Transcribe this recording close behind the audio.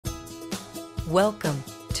Welcome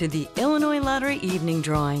to the Illinois Lottery Evening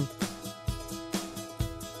Drawing.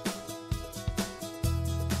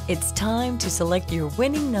 It's time to select your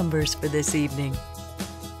winning numbers for this evening.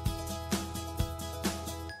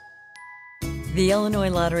 The Illinois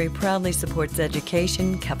Lottery proudly supports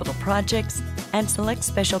education, capital projects, and select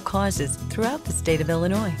special causes throughout the state of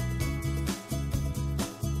Illinois.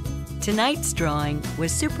 Tonight's drawing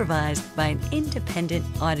was supervised by an independent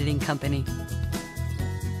auditing company.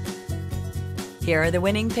 Here are the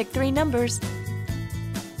winning Pick 3 numbers: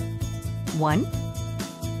 1,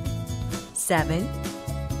 7,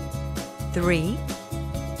 3,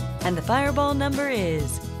 and the fireball number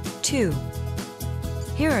is 2.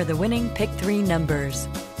 Here are the winning Pick 3 numbers: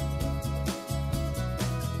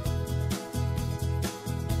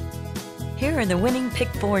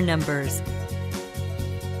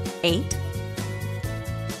 8,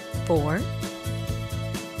 4,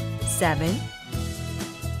 7,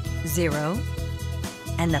 0,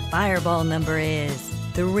 and the fireball number is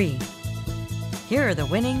 3. Here are the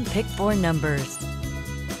winning Pick 4 numbers: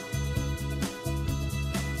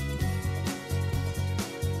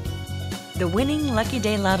 Lucky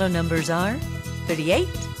Day Lotto numbers are 38,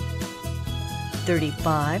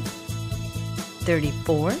 35,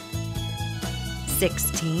 34,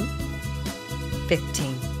 16,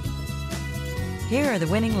 15. Here are the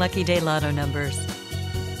winning Lucky Day Lotto numbers: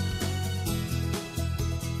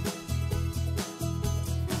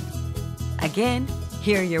 'Again,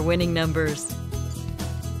 here are your winning numbers: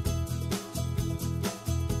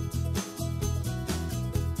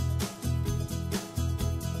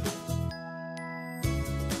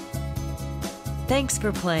 'Thanks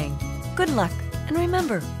for playing. Good luck, and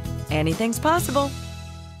remember, anything's possible.